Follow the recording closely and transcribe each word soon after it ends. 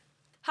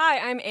Hi,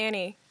 I'm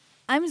Annie.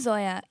 I'm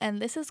Zoya, and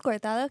this is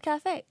Cortado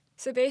Cafe.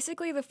 So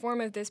basically, the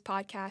form of this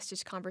podcast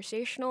is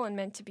conversational and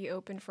meant to be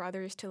open for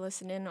others to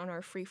listen in on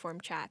our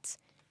free-form chats.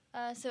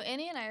 So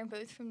Annie and I are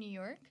both from New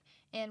York,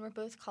 and we're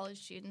both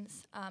college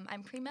students.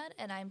 I'm pre-med,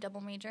 and I'm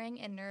double majoring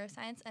in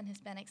neuroscience and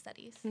Hispanic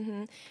studies.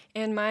 Mm-hmm.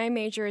 And my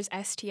major is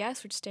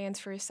STS, which stands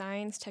for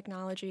Science,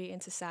 Technology,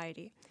 and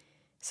Society.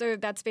 So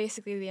that's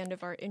basically the end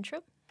of our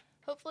intro.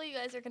 Hopefully you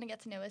guys are going to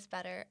get to know us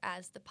better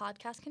as the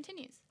podcast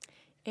continues.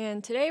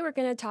 And today we're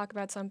going to talk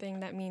about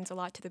something that means a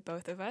lot to the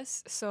both of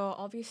us. So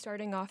I'll be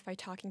starting off by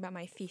talking about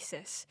my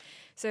thesis.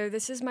 So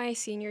this is my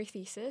senior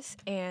thesis,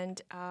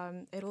 and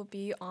it'll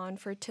be on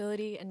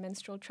fertility and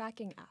menstrual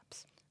tracking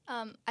apps.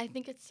 I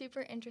think it's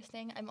super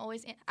interesting. I'm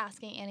always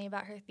asking Annie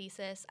about her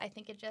thesis. I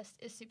think it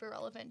just is super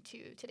relevant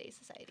to today's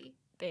society.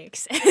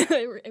 Thanks.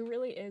 It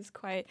really is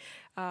quite,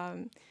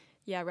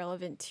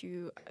 relevant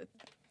to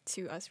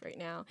us right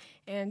now.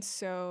 And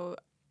so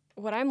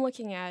what I'm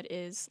looking at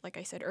is, like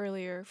I said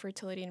earlier,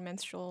 fertility and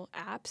menstrual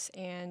apps,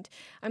 and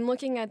I'm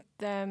looking at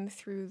them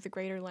through the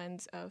greater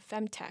lens of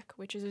femtech,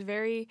 which is a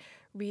very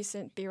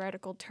recent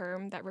theoretical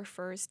term that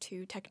refers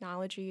to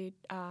technology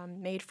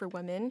made for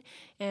women,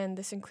 and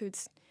this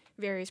includes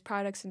various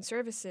products and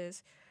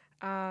services.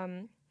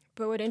 But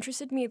what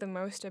interested me the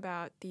most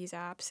about these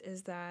apps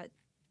is that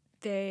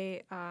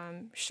they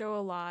show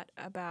a lot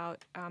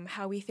about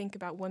how we think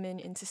about women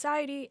in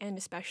society and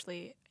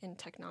especially in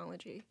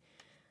technology.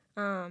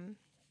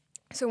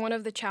 So one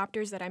of the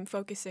chapters that I'm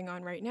focusing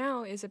on right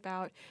now is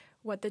about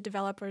what the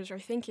developers are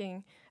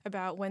thinking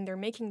about when they're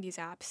making these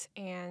apps,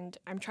 and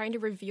I'm trying to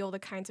reveal the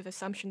kinds of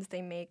assumptions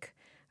they make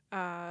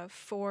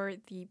for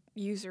the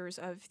users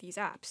of these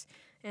apps.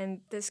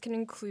 And this can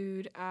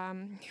include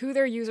who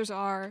their users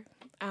are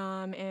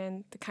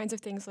and the kinds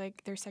of things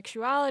like their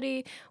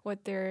sexuality,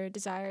 what their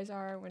desires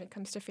are when it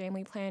comes to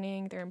family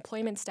planning, their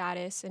employment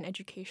status, and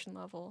education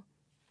level.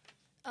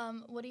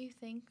 What do you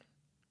think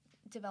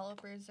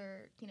developers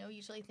are,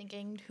 usually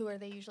thinking? Who are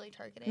they usually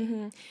targeting?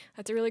 Mm-hmm.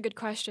 That's a really good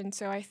question.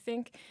 So I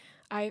think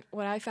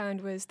what I found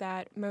was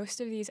that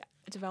most of these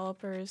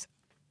developers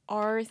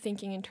are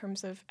thinking in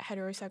terms of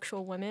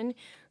heterosexual women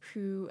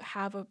who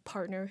have a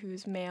partner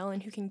who's male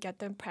and who can get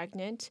them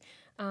pregnant,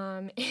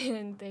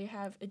 and they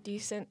have a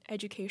decent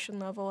education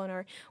level and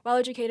are well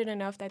educated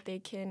enough that they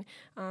can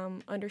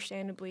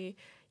understandably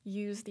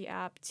use the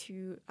app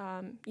to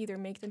either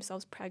make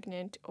themselves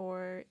pregnant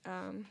or...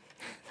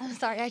 I'm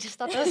sorry, I just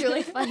thought that was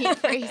really funny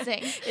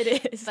phrasing.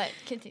 It is. But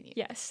continue.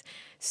 Yes.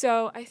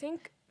 So I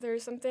think there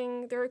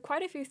are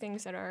quite a few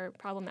things that are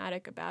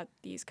problematic about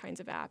these kinds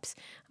of apps,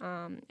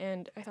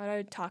 and I thought I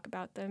would talk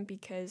about them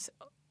because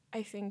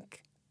I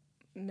think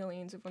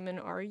millions of women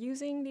are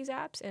using these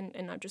apps, and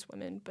not just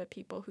women, but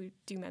people who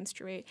do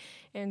menstruate,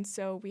 and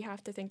so we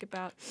have to think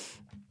about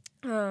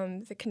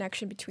the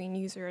connection between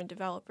user and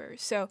developer.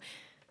 So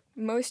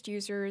most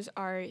users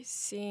are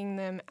seeing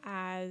them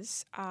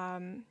as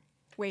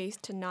ways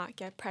to not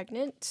get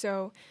pregnant.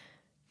 So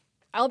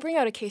I'll bring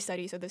out a case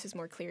study so this is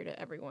more clear to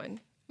everyone.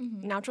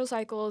 Mm-hmm. Natural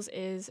Cycles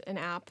is an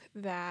app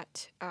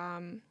that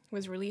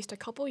was released a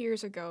couple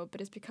years ago,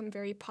 but has become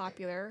very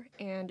popular,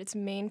 and its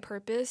main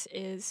purpose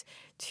is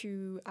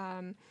to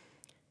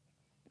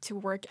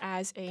work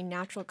as a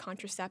natural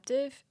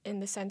contraceptive in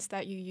the sense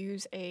that you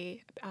use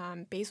a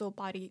basal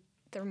body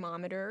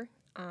thermometer,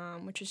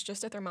 which is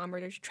just a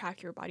thermometer to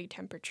track your body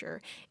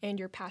temperature and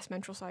your past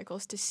menstrual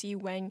cycles to see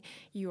when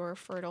you're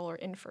fertile or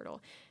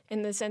infertile,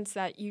 in the sense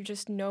that you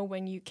just know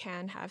when you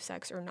can have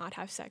sex or not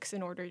have sex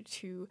in order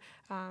to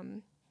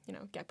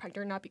get pregnant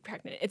or not be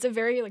pregnant. It's a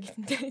very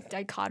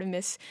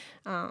dichotomous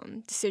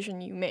decision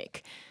you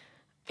make.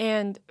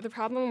 And the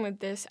problem with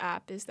this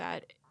app is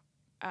that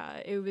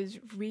it was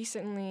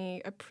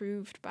recently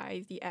approved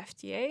by the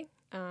FDA,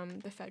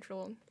 the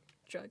Federal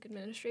Drug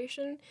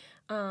Administration,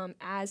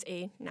 as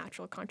a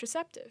natural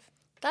contraceptive.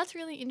 That's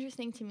really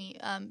interesting to me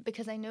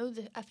because I know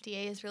the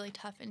FDA is really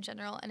tough in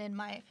general, and in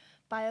my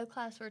bio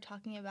class we're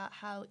talking about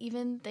how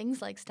even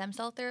things like stem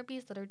cell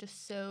therapies that are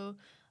just so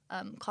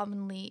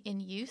commonly in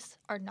use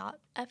are not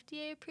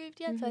FDA approved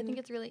yet. Mm-hmm. So I think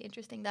it's really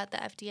interesting that the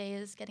FDA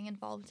is getting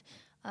involved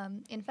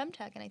in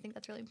femtech, and I think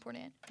that's really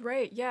important.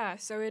 Right, yeah,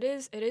 so it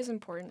is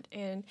important,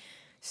 and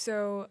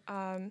so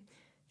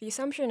the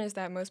assumption is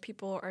that most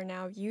people are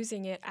now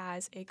using it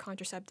as a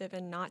contraceptive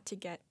and not to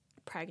get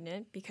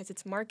pregnant because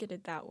it's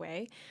marketed that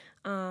way.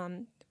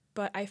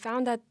 But I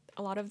found that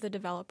a lot of the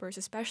developers,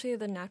 especially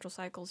the Natural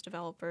Cycles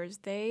developers,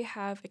 they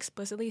have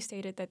explicitly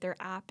stated that their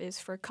app is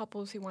for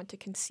couples who want to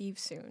conceive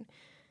soon.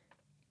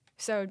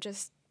 So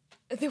just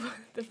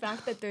the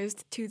fact that those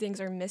two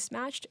things are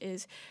mismatched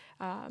is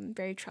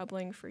very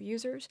troubling for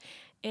users.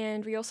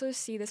 And we also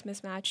see this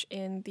mismatch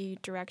in the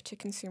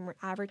direct-to-consumer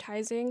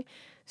advertising.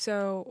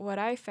 So what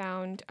I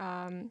found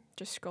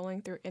just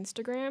scrolling through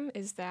Instagram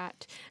is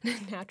that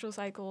Natural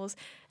Cycles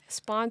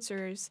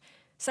sponsors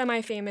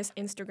semi-famous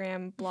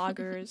Instagram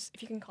bloggers,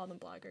 if you can call them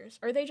bloggers,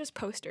 or are they just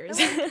posters?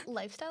 Like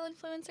lifestyle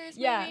influencers,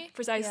 maybe? Yeah,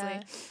 precisely.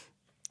 Yeah.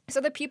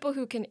 So the people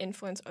who can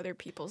influence other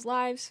people's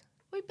lives,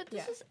 Wait, but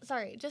this is,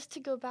 sorry, just to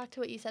go back to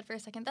what you said for a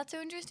second, that's so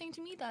interesting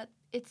to me that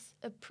it's,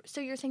 so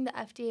you're saying the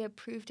FDA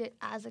approved it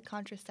as a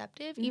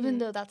contraceptive, even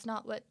though that's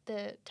not what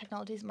the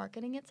technology is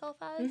marketing itself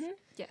as?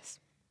 Yes.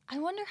 I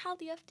wonder how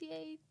the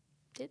FDA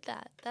did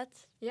that.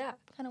 That's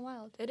kind of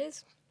wild. It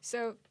is.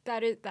 So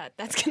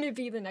that's going to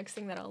be the next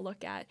thing that I'll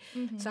look at.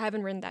 So I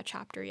haven't written that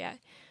chapter yet.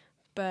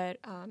 But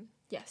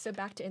so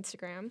back to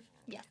Instagram.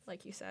 Yes.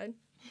 Like you said.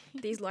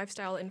 These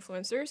lifestyle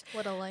influencers.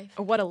 What a life.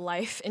 What a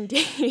life,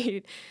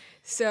 indeed.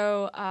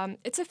 So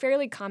it's a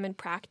fairly common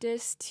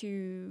practice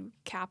to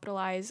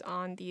capitalize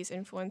on these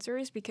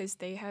influencers because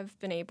they have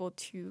been able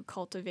to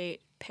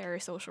cultivate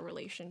parasocial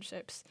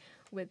relationships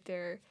with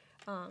their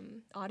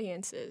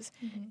audiences.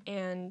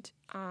 And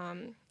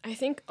I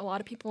think a lot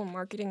of people in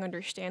marketing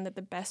understand that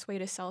the best way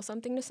to sell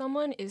something to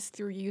someone is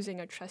through using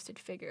a trusted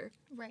figure.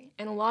 Right.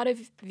 And a lot of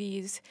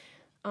these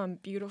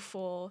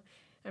beautiful,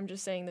 I'm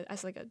just saying that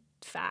as like a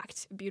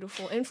fact,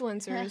 beautiful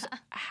influencers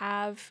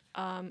have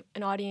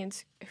an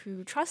audience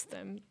who trust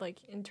them,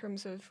 like in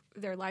terms of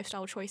their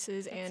lifestyle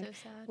choices and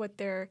what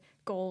their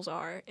goals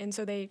are. And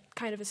so they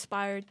kind of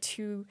aspire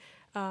to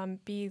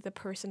be the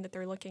person that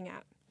they're looking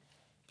at.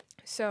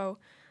 So,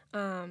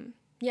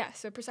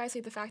 so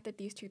precisely the fact that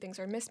these two things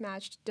are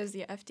mismatched, does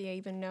the FDA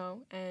even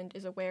know and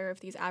is aware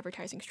of these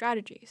advertising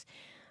strategies?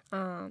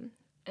 And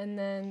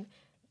then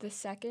the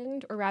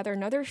second, or rather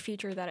another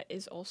feature that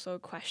is also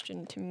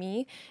questioned to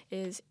me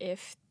is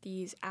if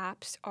these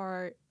apps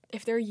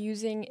if they're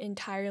using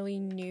entirely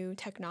new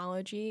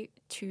technology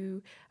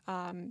to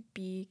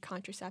be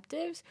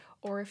contraceptives,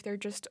 or if they're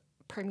just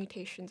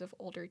permutations of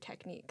older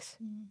techniques.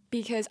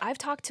 Because I've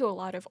talked to a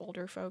lot of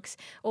older folks,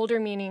 older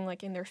meaning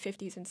like in their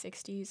 50s and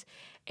 60s,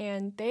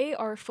 and they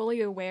are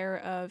fully aware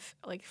of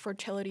like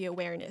fertility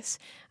awareness.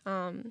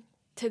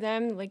 To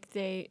them, like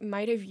they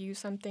might have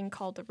used something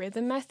called the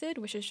rhythm method,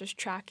 which is just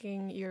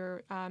tracking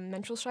your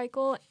menstrual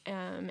cycle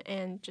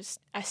and just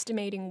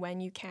estimating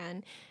when you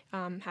can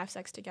have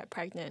sex to get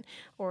pregnant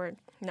or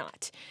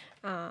not.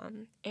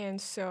 And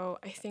so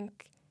I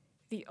think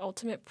the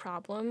ultimate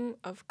problem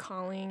of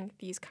calling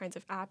these kinds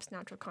of apps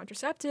natural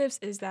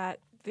contraceptives is that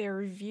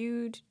they're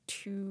viewed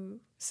to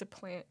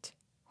supplant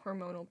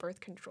hormonal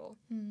birth control.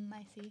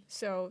 I see.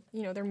 So,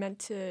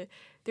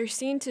 they're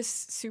seen to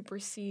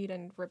supersede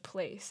and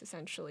replace,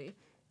 essentially,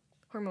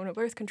 hormonal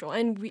birth control.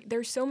 And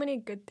there's so many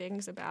good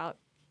things about,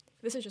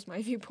 this is just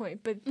my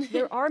viewpoint, but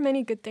there are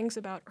many good things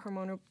about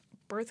hormonal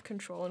birth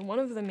control. And one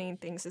of the main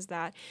things is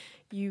that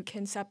you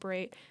can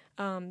separate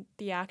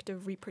the act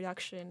of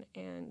reproduction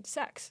and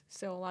sex.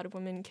 So a lot of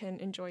women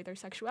can enjoy their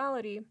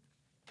sexuality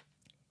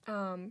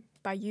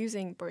by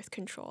using birth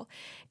control.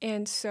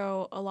 And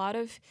so a lot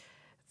of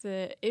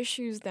the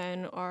issues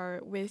then are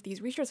with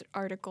these research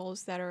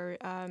articles that are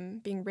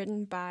being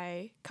written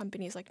by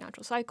companies like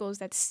Natural Cycles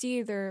that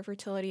see their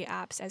fertility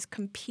apps as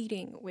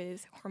competing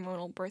with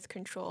hormonal birth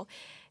control,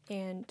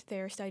 and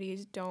their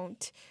studies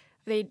don't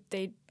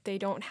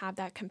have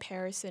that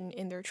comparison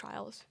in their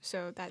trials.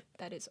 So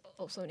that is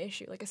also an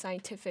issue, like a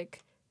scientific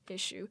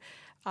issue.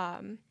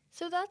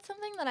 So that's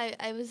something that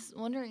I was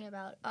wondering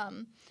about.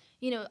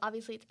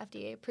 Obviously it's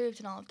FDA approved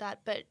and all of that,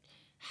 but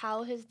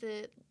how has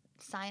the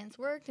science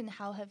worked, and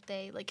how have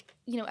they,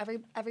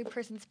 every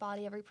person's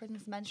body, every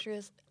person's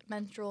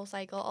menstrual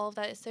cycle, all of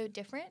that is so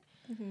different.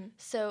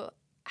 So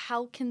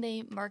how can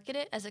they market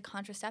it as a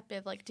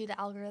contraceptive? Like, do the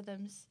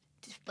algorithms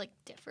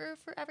differ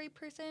for every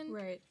person?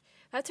 Right.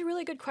 That's a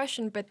really good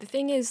question, but the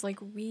thing is,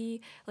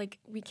 we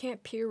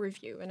can't peer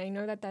review, and I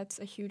know that that's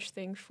a huge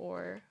thing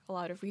for a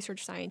lot of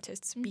research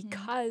scientists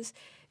because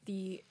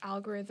the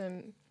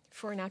algorithm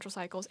for Natural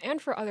Cycles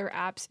and for other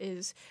apps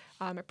is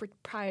a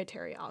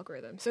proprietary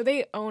algorithm. So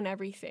they own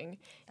everything,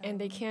 and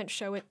they can't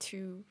show it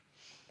to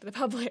the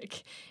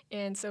public.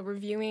 And so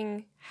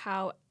reviewing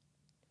how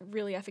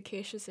really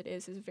efficacious it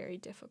is very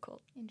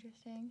difficult.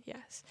 Interesting.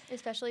 Yes.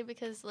 Especially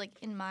because,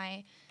 in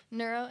my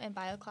neuro and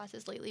bio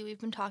classes lately, we've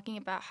been talking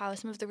about how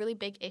some of the really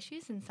big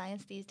issues in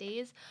science these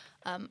days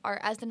are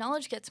as the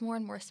knowledge gets more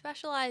and more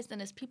specialized,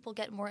 and as people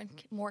get more and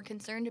more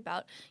concerned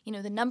about,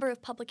 the number of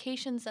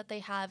publications that they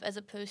have, as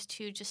opposed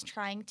to just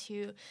trying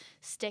to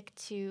stick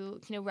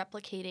to,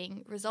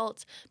 replicating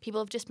results.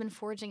 People have just been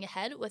forging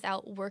ahead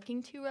without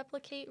working to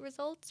replicate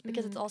results,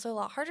 because it's also a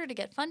lot harder to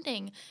get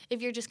funding if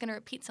you're just going to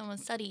repeat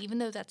someone's study, even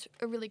though that's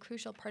a really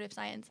crucial part of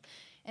science.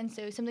 And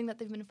so something that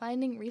they've been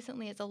finding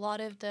recently is a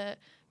lot of the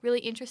really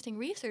interesting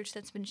research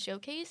that's been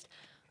showcased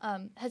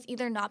has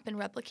either not been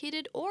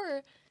replicated,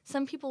 or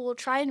some people will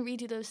try and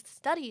redo those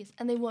studies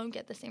and they won't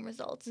get the same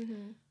results.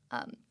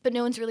 But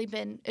no one's really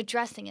been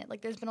addressing it.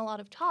 There's been a lot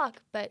of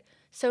talk, but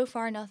so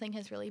far nothing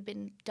has really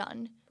been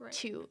done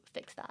to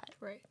fix that.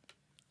 Right.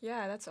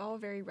 Yeah, that's all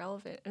very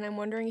relevant. And I'm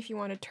wondering if you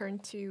want to turn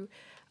to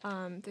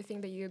the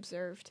thing that you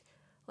observed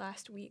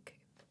last week.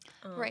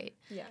 Right.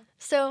 Yeah.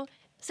 So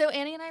So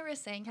Annie and I were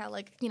saying how,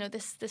 like,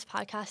 this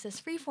podcast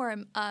is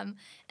freeform,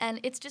 and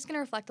it's just going to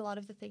reflect a lot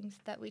of the things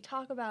that we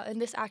talk about.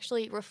 And this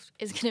actually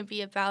is going to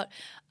be about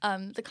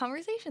the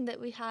conversation that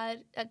we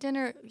had at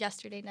dinner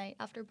yesterday night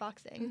after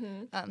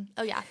boxing.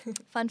 Oh yeah,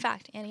 fun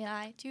fact: Annie and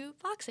I do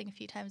boxing a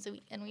few times a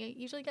week, and we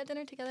usually get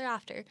dinner together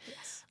after.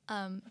 Yes.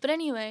 But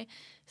anyway,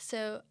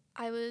 so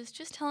I was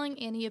just telling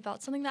Annie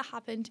about something that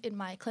happened in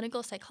my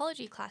clinical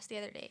psychology class the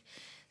other day.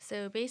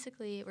 So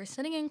basically, we're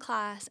sitting in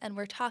class and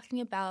we're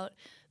talking about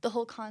the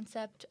whole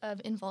concept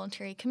of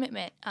involuntary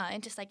commitment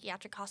into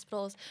psychiatric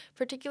hospitals,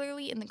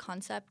 particularly in the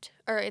concept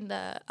or in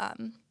the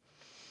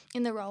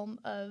realm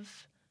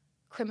of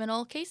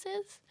criminal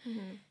cases.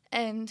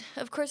 And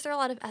of course, there are a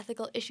lot of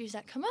ethical issues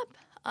that come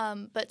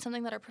up. But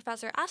something that our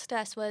professor asked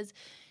us was,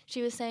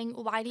 she was saying,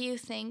 why do you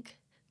think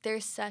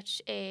there's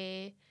such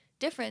a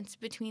difference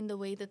between the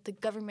way that the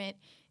government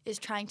is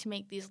trying to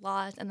make these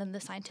laws and then the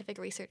scientific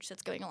research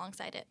that's going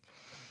alongside it?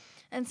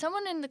 And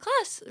someone in the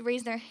class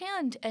raised their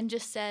hand and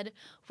just said,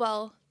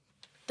 well,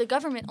 the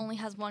government only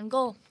has one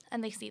goal,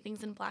 and they see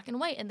things in black and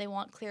white, and they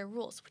want clear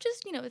rules, which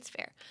is, it's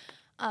fair.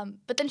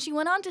 But then she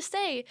went on to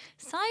say,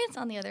 science,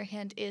 on the other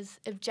hand, is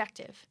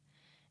objective.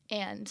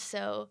 And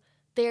so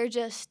they're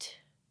just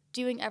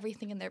doing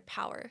everything in their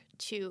power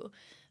to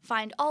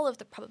find all of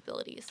the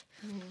probabilities.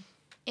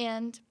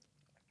 And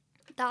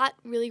that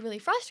really, really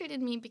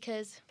frustrated me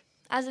because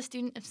as a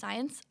student of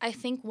science, I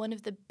think one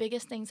of the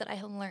biggest things that I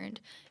have learned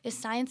is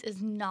science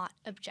is not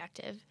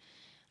objective.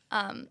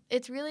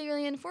 It's really,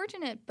 really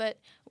unfortunate, but,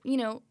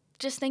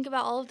 just think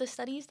about all of the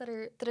studies that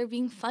are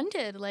being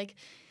funded. Like,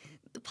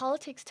 the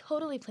politics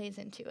totally plays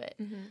into it.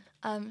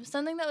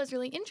 Something that was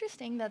really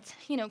interesting that's,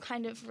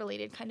 kind of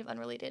related, kind of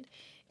unrelated,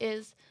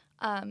 is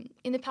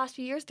in the past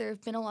few years, there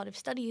have been a lot of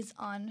studies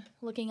on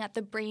looking at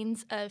the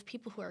brains of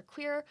people who are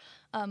queer,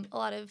 a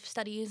lot of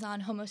studies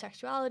on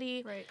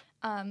homosexuality, Right.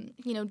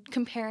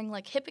 Comparing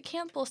like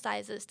hippocampal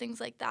sizes, things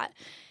like that.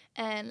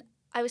 And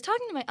I was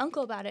talking to my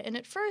uncle about it, and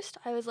at first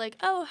I was like,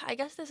 oh, I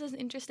guess this is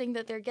interesting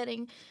that they're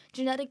getting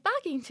genetic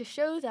backing to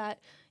show that,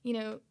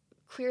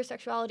 queer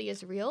sexuality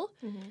is real.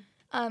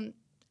 And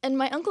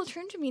my uncle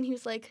turned to me and he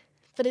was like,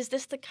 but is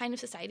this the kind of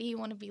society you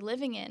want to be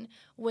living in,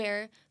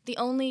 where the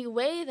only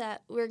way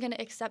that we're going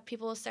to accept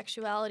people's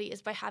sexuality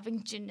is by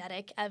having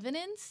genetic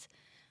evidence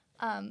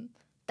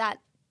that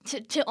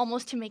to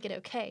almost to make it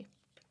okay?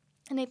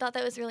 And I thought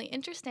that was really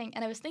interesting,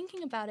 and I was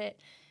thinking about it,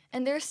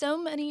 and there are so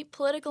many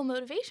political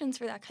motivations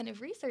for that kind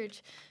of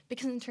research,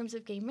 because in terms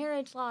of gay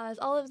marriage laws,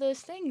 all of those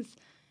things,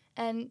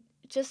 and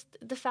just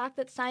the fact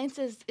that science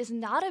is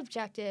not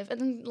objective. And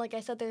then, like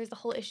I said, there's the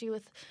whole issue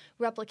with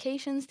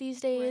replications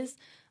these days.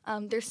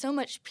 Right. There's so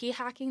much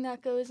p-hacking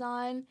that goes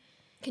on.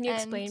 Can you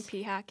explain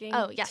p-hacking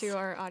to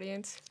our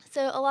audience?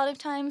 So a lot of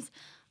times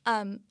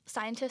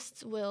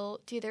scientists will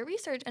do their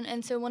research,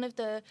 and so one of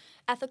the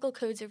ethical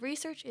codes of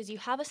research is you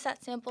have a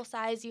set sample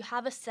size, you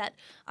have a set,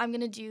 I'm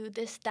going to do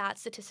this, that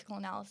statistical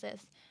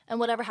analysis, and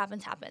whatever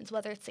happens, happens,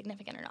 whether it's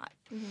significant or not.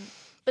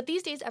 But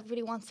these days,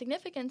 everybody wants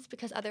significance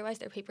because otherwise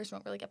their papers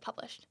won't really get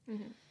published.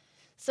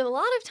 So a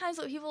lot of times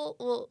what people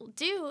will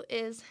do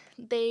is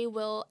they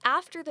will,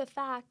 after the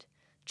fact,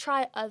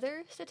 try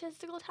other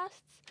statistical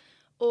tests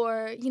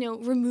or,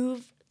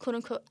 remove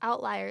quote-unquote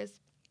outliers.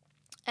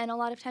 And a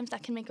lot of times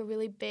that can make a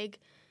really big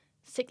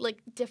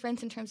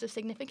difference in terms of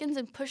significance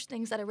and push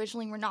things that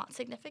originally were not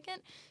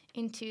significant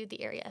into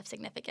the area of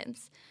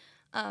significance.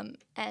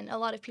 And a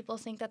lot of people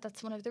think that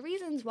that's one of the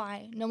reasons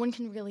why no one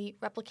can really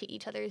replicate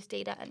each other's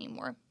data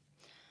anymore.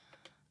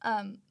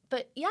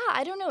 But yeah,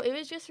 I don't know. It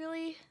was just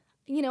really,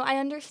 I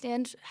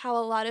understand how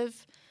a lot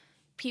of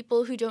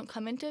people who don't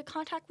come into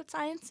contact with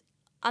science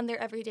on their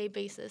everyday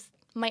basis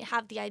might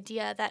have the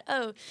idea that,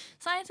 oh,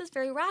 science is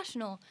very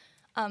rational.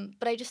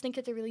 But I just think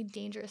it's a really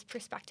dangerous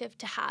perspective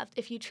to have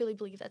if you truly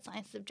believe that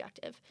science is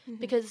objective,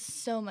 because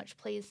so much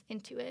plays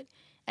into it.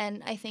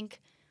 And I think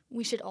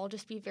we should all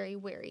just be very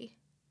wary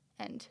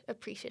and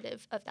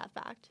appreciative of that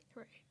fact.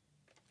 Right.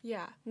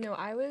 Yeah. No,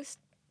 I was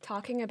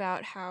talking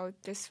about how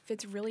this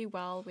fits really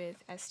well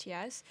with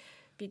STS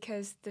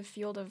because the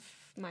field of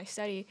my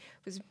study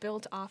was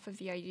built off of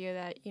the idea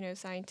that,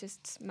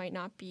 scientists might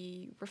not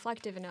be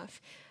reflective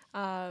enough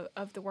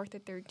of the work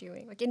that they're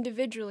doing. Like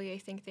individually, I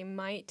think they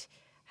might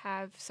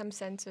have some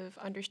sense of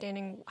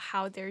understanding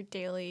how their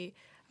daily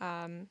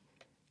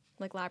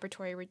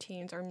laboratory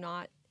routines are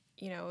not,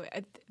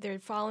 they're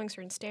following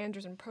certain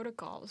standards and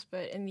protocols,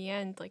 but in the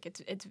end,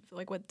 it's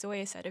like what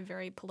Zoya said, a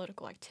very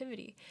political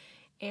activity.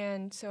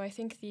 And so I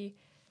think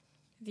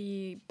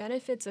the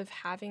benefits of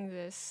having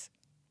this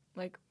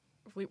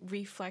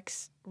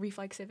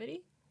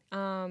reflexivity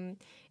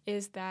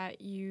is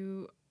that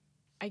you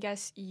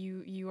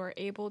are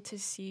able to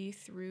see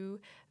through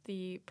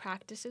the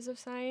practices of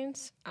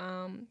science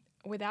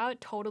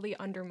without totally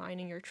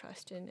undermining your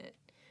trust in it,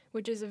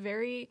 which is a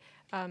very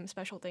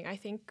special thing. I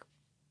think,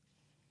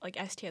 like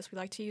STS, we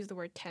like to use the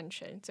word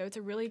tension. So it's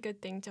a really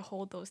good thing to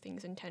hold those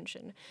things in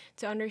tension,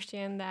 to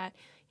understand that,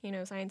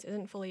 science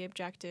isn't fully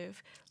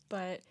objective,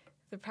 but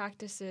the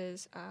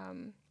practices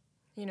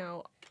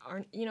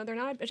aren't, they're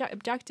not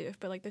objective,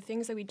 but like the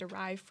things that we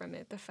derive from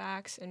it, the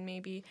facts and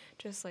maybe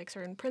just like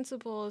certain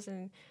principles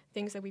and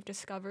things that we've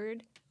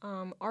discovered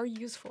are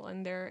useful,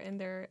 and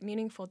they're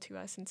meaningful to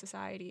us in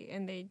society,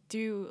 and they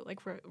do like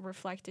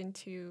reflect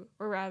into,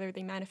 or rather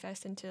they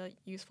manifest into like,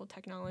 useful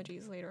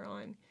technologies later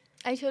on.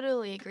 I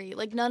totally agree.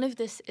 Like, none of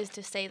this is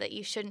to say that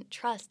you shouldn't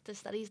trust the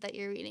studies that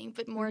you're reading,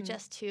 but more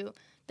just to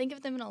think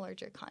of them in a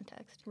larger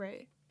context.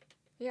 Right.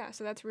 Yeah,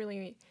 so it's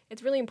really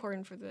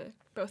important for the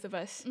both of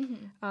us,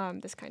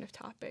 this kind of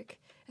topic,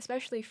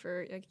 especially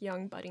for like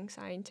young budding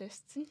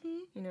scientists,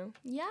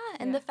 Yeah,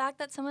 and the fact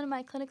that someone in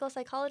my clinical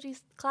psychology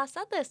class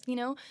said this,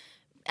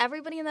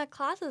 everybody in that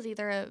class is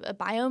either a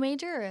bio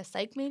major or a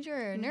psych major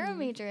or a neuro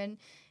major, and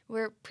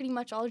we're pretty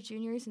much all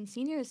juniors and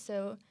seniors,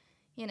 so,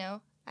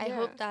 I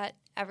hope that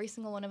every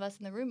single one of us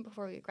in the room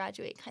before we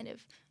graduate kind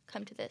of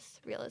come to this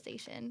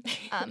realization.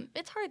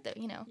 It's hard, though,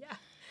 Yeah.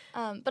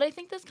 But I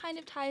think this kind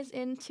of ties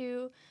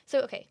into,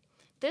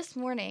 this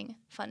morning,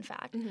 fun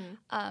fact,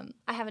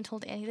 I haven't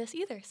told Annie this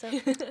either, so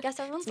I guess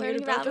everyone's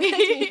learning about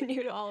me.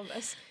 New to all of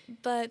us.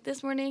 But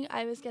this morning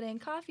I was getting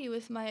coffee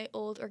with my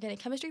old organic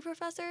chemistry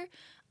professor,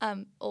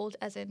 old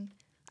as in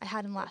I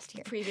had him last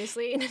year.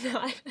 Previously,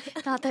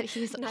 not that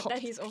he's not old. that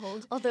he's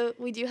old. Although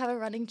we do have a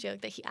running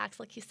joke that he acts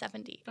like he's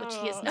 70, which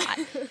he is not.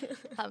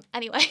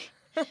 Anyway,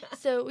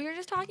 so we were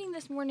just talking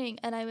this morning,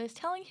 and I was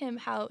telling him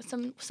how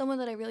someone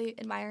that I really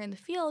admire in the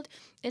field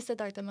is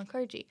Siddhartha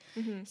Mukherjee.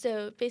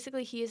 So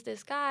basically, he is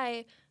this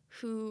guy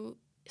who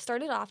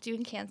started off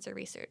doing cancer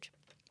research.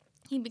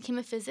 He became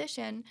a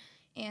physician,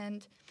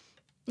 and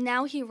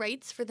now he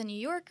writes for The New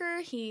Yorker.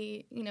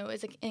 He,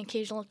 is an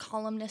occasional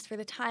columnist for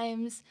The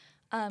Times.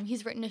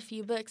 He's written a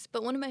few books,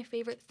 but one of my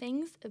favorite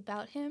things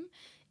about him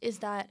is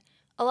that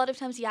a lot of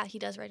times, he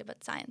does write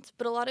about science,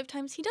 but a lot of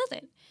times he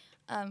doesn't.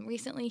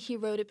 Recently, he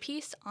wrote a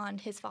piece on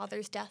his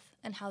father's death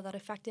and how that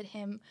affected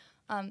him,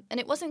 and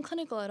it wasn't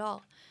clinical at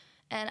all.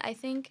 And I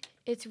think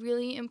it's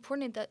really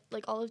important that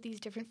like all of these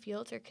different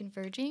fields are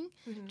converging.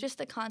 Just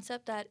the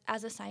concept that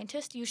as a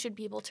scientist, you should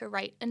be able to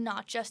write, and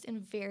not just in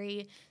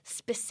very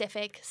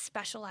specific,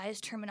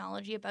 specialized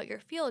terminology about your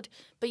field,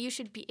 but you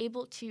should be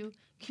able to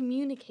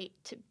communicate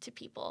to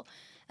people.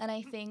 And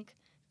I think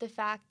the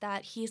fact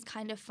that he's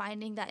kind of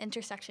finding that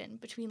intersection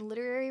between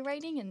literary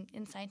writing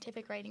and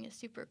scientific writing is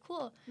super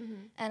cool.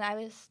 And I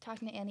was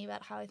talking to Annie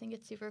about how I think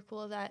it's super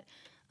cool that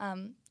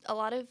a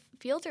lot of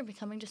fields are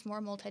becoming just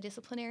more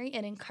multidisciplinary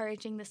and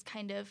encouraging this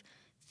kind of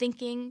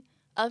thinking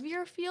of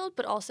your field,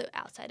 but also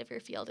outside of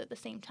your field at the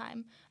same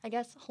time. I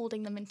guess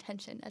holding them in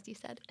tension, as you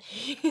said.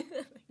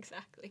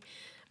 Exactly.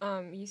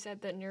 You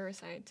said that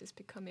neuroscience is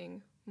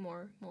becoming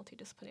more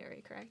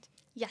multidisciplinary, correct?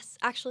 Yes.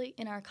 Actually,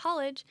 in our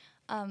college,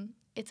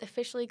 it's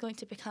officially going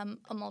to become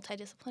a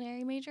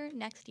multidisciplinary major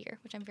next year,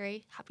 which I'm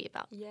very happy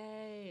about.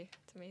 Yay.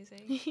 It's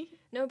amazing.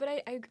 No, but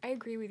I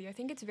agree with you. I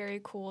think it's very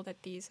cool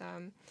that these,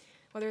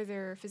 whether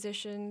they're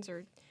physicians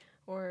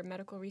or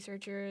medical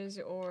researchers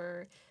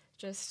or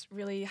just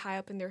really high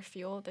up in their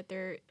field, that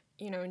they're,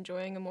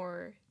 enjoying a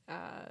more,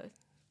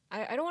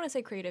 I don't want to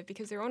say creative,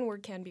 because their own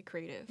work can be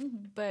creative,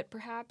 but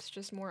perhaps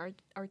just more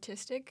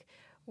artistic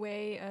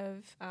way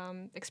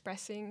of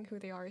expressing who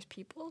they are as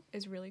people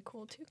is really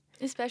cool too.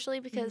 Especially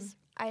because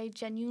I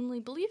genuinely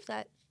believe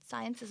that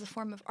science is a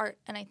form of art,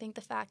 and I think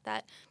the fact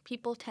that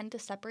people tend to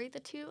separate the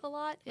two a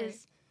lot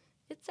is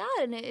it's sad,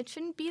 and it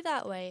shouldn't be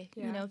that way.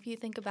 Yeah. If you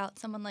think about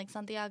someone like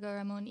Santiago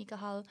Ramon y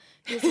Cajal,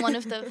 who's one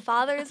of the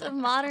fathers of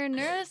modern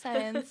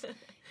neuroscience,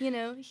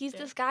 he's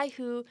this guy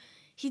who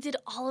he did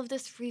all of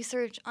this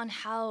research on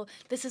how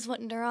this is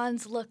what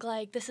neurons look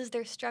like, this is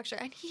their structure,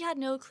 and he had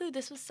no clue.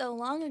 This was so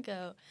long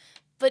ago.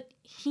 But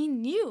he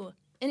knew,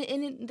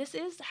 and this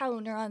is how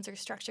neurons are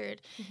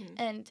structured.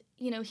 And,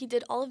 he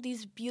did all of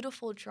these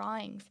beautiful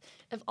drawings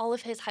of all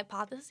of his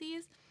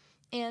hypotheses,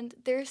 and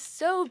they're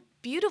so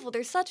beautiful.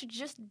 They're such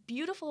just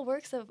beautiful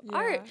works of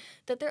art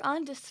that they're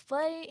on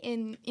display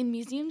in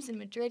museums in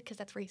Madrid, because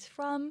that's where he's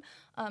from.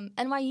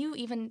 NYU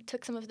even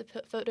took some of the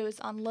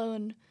photos on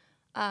loan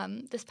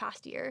this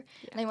past year,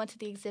 and I went to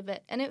the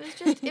exhibit, and it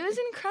was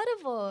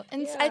incredible.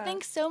 And I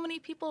think so many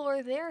people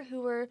were there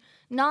who were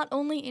not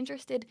only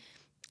interested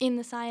in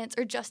the science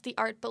or just the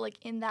art, but like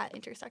in that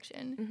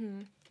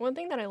intersection. One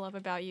thing that I love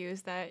about you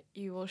is that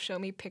you will show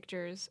me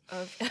pictures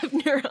of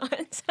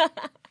neurons.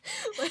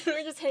 When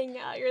we're just hanging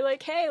out, you're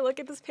like, hey,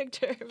 look at this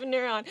picture of a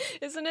neuron.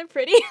 Isn't it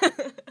pretty?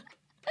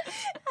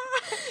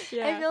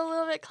 I feel a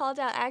little bit called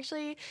out. I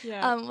actually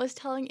was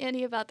telling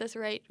Annie about this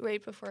right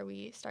before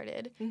we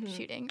started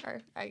shooting,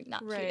 or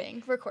not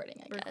shooting,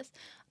 recording, I guess.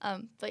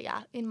 But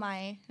yeah, in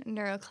my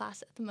neuro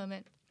class at the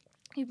moment,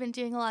 we've been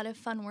doing a lot of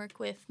fun work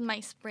with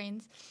mice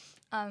brains.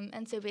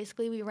 And so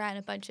basically we ran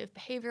a bunch of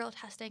behavioral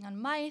testing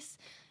on mice,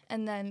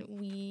 and then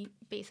we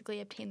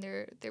basically obtained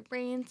their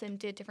brains and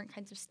did different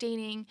kinds of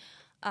staining.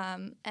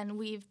 And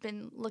we've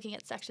been looking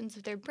at sections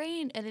of their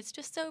brain, and it's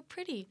just so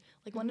pretty.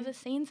 Like one of the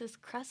stains is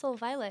crescel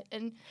violet,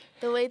 and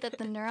the way that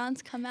the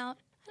neurons come out,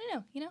 I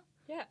don't know,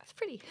 Yeah. it's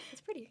pretty.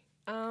 It's pretty.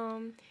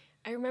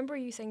 I remember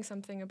you saying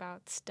something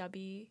about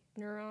stubby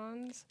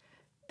neurons.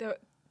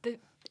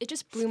 it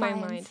just blew my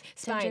mind.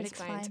 Dendritic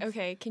Spines.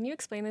 Okay, can you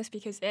explain this?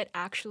 Because it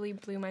actually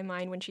blew my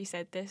mind when she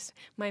said this.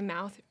 My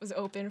mouth was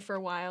open for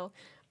a while.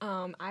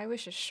 I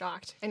was just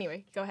shocked.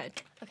 Anyway, go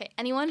ahead. Okay,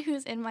 anyone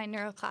who's in my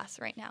neuro class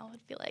right now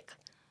would be like,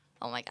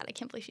 oh my God, I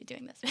can't believe she's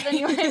doing this. But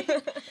anyway,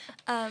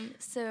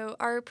 so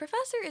our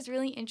professor is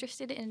really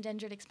interested in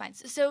dendritic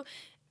spines. So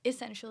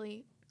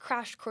essentially,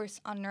 crash course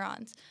on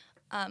neurons.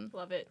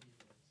 Love it.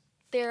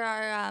 There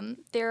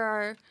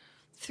are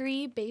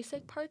 3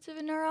 basic parts of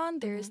a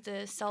neuron. There's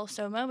the cell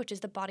soma, which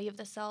is the body of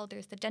the cell.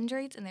 There's the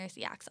dendrites, and there's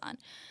the axon.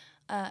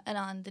 And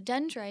on the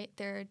dendrite,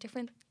 there are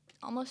different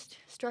almost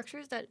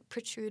structures that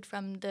protrude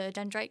from the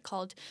dendrite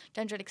called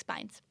dendritic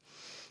spines.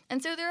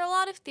 And so there are a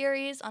lot of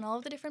theories on all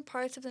of the different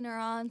parts of the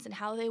neurons and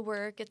how they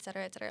work, et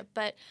cetera, et cetera.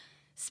 But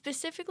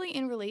specifically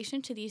in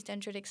relation to these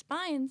dendritic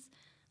spines,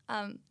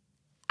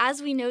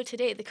 as we know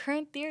today, the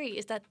current theory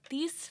is that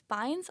these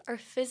spines are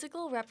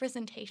physical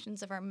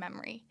representations of our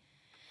memory.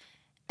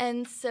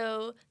 And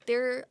so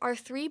there are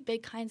 3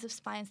 big kinds of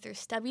spines. There's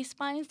stubby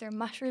spines, there are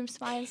mushroom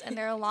spines, and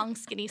there are long,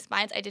 skinny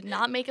spines. I did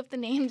not make up the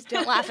names.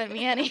 Don't laugh at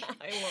me, Annie.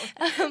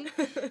 I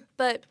won't.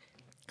 But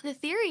the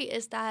theory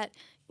is that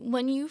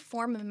when you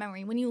form a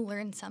memory, when you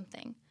learn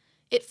something,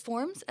 it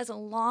forms as a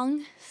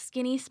long,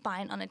 skinny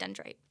spine on a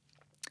dendrite.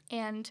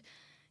 And,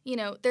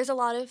 there's a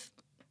lot of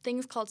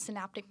things called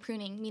synaptic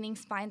pruning, meaning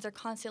spines are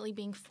constantly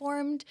being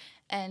formed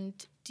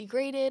and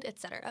degraded,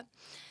 etc.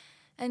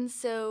 And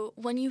so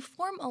when you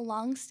form a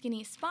long,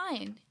 skinny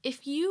spine,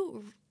 if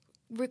you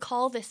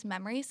recall this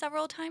memory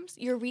several times,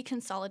 you're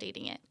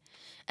reconsolidating it.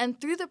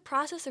 And through the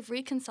process of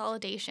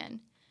reconsolidation,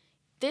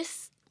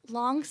 this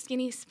long,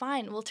 skinny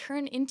spine will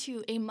turn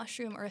into a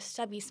mushroom or a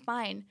stubby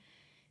spine.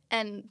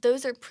 And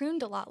those are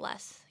pruned a lot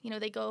less.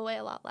 They go away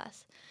a lot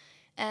less.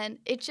 And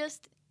it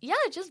just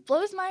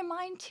blows my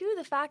mind, too,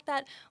 the fact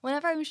that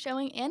whenever I'm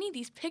showing Annie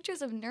these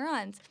pictures of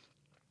neurons,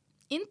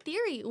 in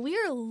theory, we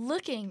are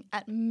looking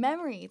at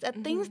memories,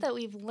 at things that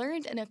we've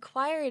learned and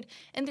acquired,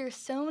 and there's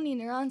so many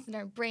neurons in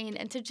our brain,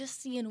 and to just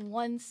see in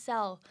one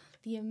cell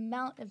the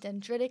amount of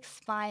dendritic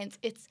spines,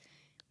 it's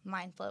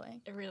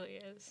mind-blowing. It really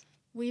is.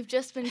 We've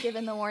just been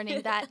given the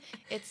warning that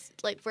it's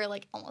we're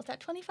almost at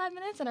 25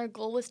 minutes, and our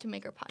goal was to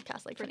make our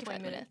podcast 25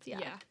 minutes.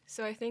 Yeah.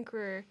 So I think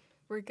we're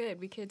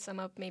good. We could sum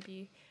up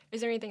maybe. Is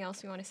there anything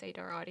else we want to say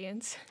to our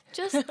audience?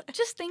 Just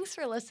thanks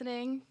for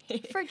listening.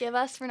 Forgive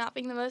us for not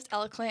being the most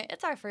eloquent.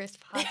 It's our first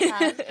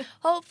podcast.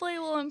 Hopefully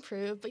we'll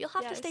improve, but you'll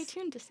have to stay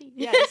tuned to see.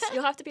 Yes,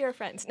 you'll have to be our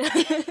friends.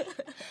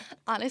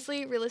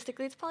 Honestly,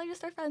 realistically, it's probably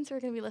just our friends who are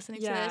going to be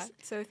listening to this.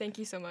 So thank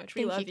you so much.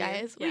 We love you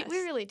guys. Yes. We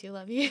really do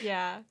love you.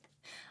 Yeah.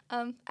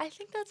 I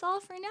think that's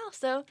all for now.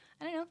 So,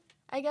 I don't know.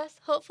 I guess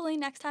hopefully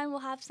next time we'll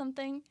have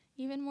something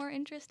even more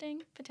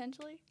interesting,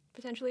 potentially.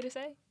 Potentially to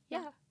say?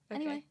 Yeah. Okay.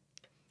 Anyway.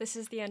 This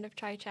is the end of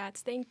Chai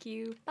Chats. Thank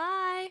you.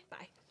 Bye.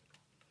 Bye.